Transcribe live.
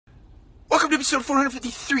Welcome to episode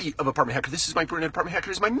 453 of Apartment Hacker. This is Mike Burnett. Apartment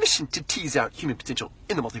Hacker is my mission to tease out human potential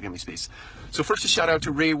in the multifamily space. So first, a shout out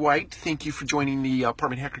to Ray White. Thank you for joining the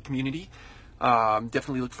Apartment Hacker community.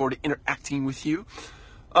 Definitely look forward to interacting with you.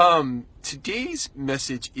 Today's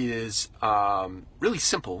message is really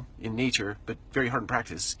simple in nature, but very hard in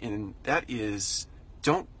practice. And that is,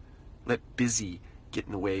 don't let busy get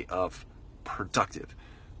in the way of productive.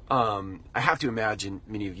 I have to imagine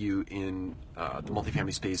many of you in the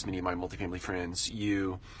multifamily space, many of my multifamily friends,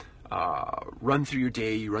 you run through your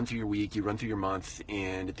day, you run through your week, you run through your month,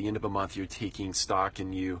 and at the end of a month you're taking stock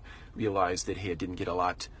and you realize that, hey, I didn't get a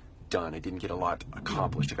lot done, I didn't get a lot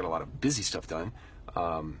accomplished, I got a lot of busy stuff done.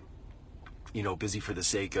 Busy for the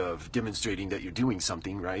sake of demonstrating that you're doing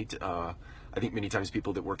something, right? I think many times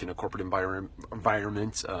people that work in a corporate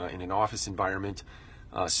environment, in an office environment,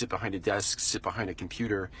 sit behind a desk, sit behind a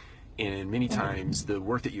computer, and many times the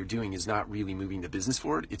work that you're doing is not really moving the business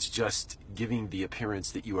forward. It's just giving the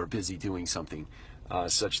appearance that you are busy doing something,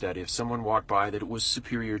 such that if someone walked by that was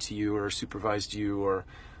superior to you or supervised you or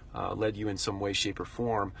led you in some way, shape, or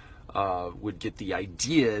form, would get the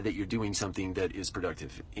idea that you're doing something that is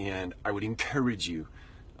productive. And I would encourage you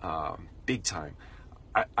big time.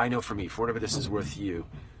 I know for me, for whatever this is worth to you,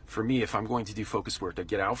 for me, if I'm going to do focused work, I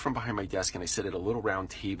get out from behind my desk and I sit at a little round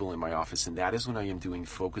table in my office, and that is when I am doing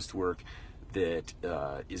focused work that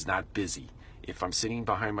is not busy. If I'm sitting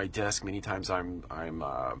behind my desk, many times I'm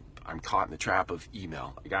caught in the trap of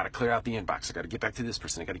email. I got to clear out the inbox. I got to get back to this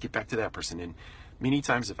person. I got to get back to that person. And many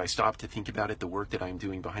times, if I stop to think about it, the work that I'm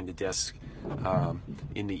doing behind the desk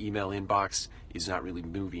in the email inbox is not really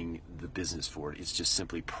moving the business forward. It's just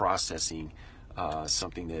simply processing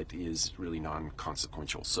something that is really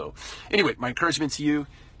non-consequential. So anyway, my encouragement to you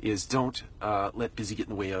is don't let busy get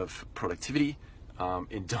in the way of productivity,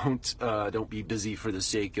 and don't be busy for the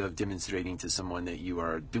sake of demonstrating to someone that you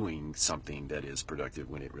are doing something that is productive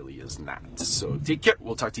when it really is not. So take care.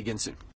 We'll talk to you again soon.